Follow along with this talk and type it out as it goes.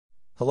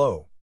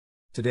Hello.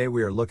 Today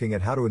we are looking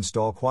at how to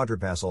install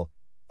Quadrapassel,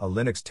 a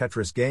Linux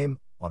Tetris game,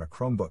 on a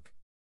Chromebook.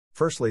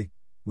 Firstly,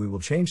 we will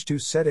change two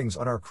settings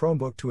on our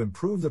Chromebook to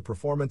improve the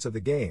performance of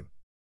the game.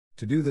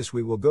 To do this,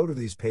 we will go to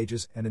these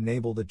pages and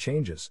enable the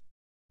changes.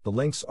 The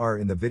links are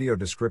in the video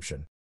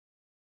description.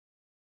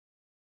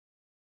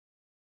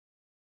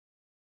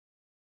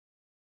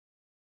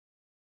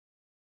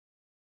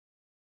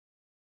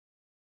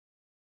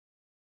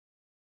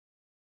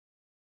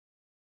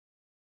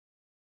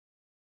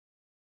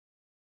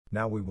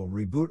 Now we will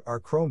reboot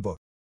our Chromebook.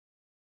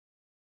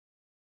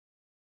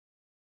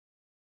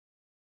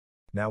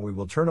 Now we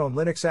will turn on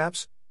Linux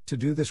apps. To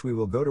do this, we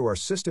will go to our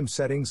system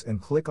settings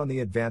and click on the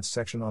advanced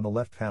section on the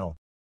left panel.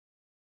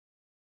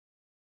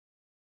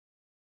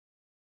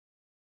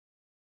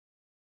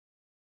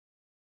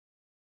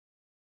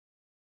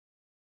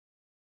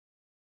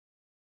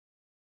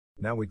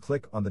 Now we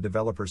click on the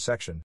developer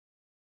section.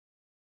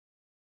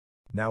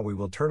 Now we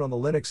will turn on the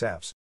Linux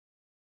apps.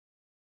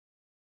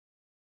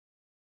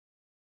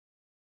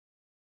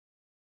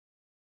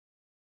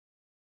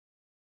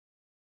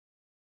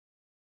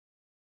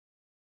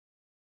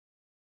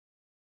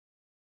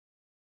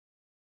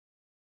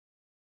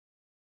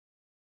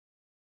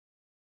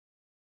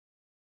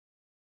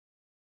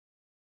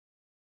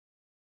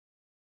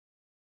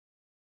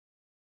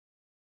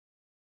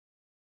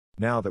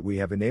 Now that we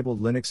have enabled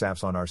Linux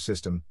apps on our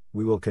system,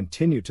 we will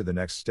continue to the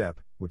next step,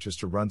 which is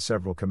to run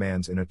several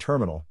commands in a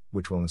terminal,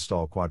 which will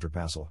install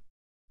Quadrapassel.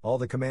 All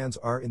the commands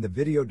are in the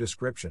video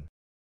description.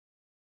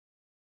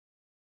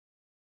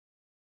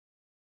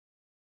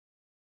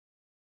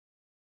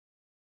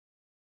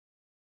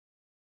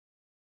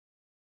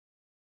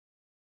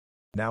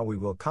 Now we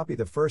will copy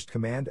the first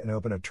command and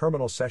open a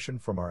terminal session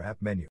from our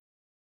app menu.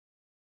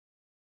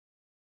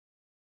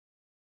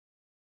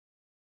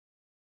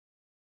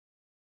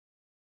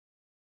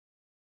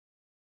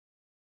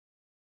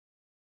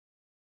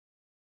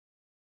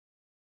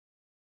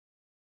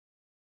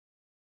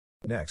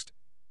 Next,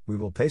 we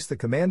will paste the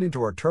command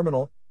into our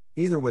terminal,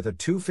 either with a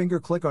two-finger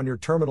click on your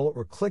terminal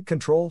or click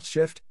Ctrl,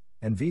 Shift,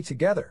 and V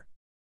together.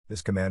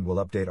 This command will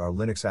update our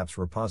Linux apps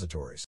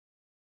repositories.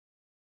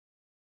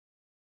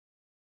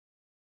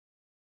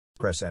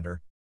 Press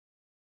Enter.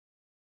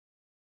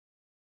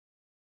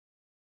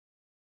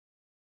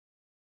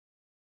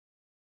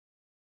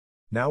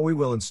 Now we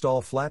will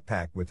install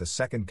Flatpak with the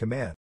second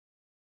command.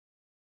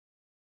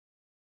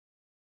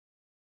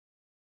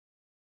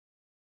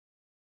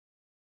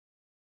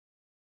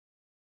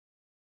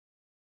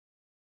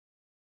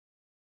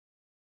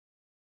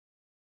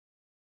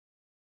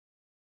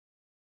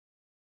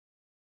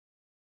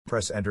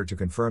 Press Enter to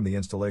confirm the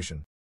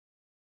installation.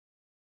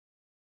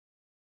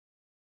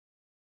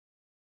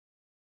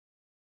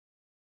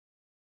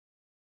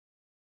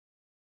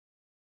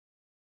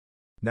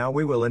 Now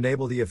we will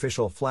enable the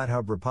official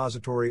FlatHub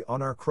repository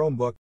on our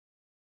Chromebook.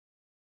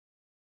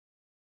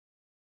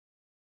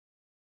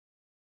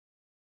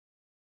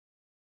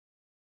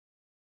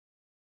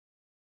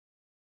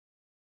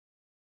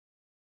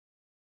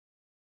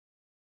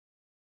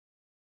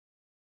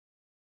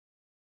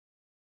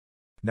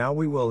 Now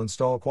we will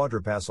install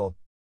Quadrapassel.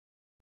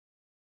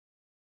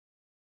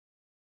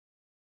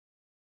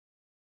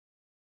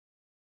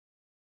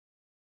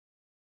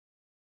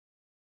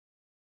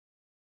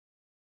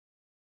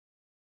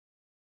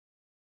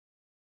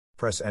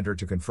 Press Enter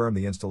to confirm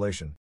the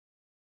installation.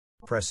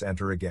 Press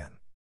Enter again.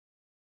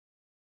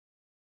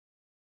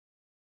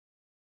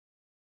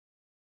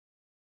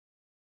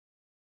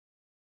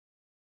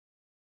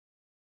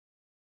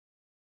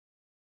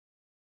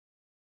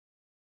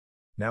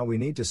 Now we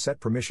need to set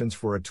permissions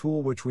for a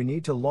tool which we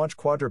need to launch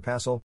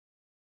Quadrapassel.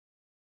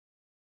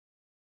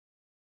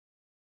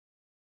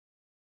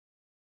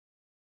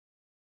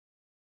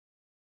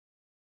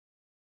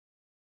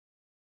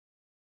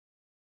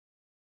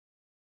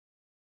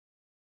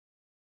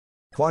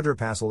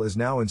 Quadrapassel is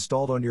now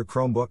installed on your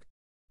Chromebook.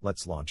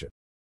 Let's launch it.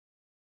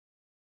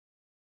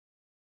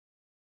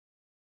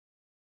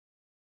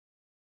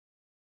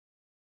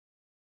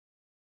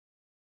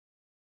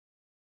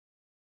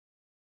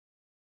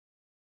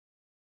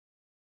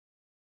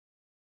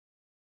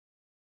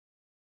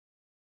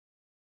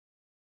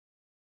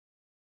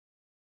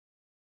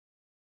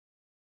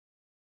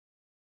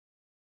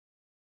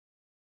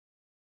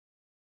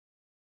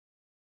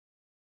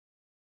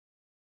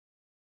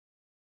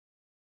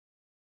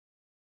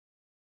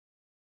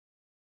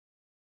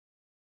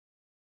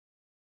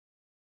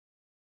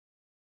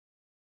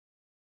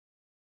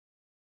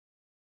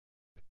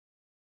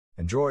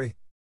 Enjoy!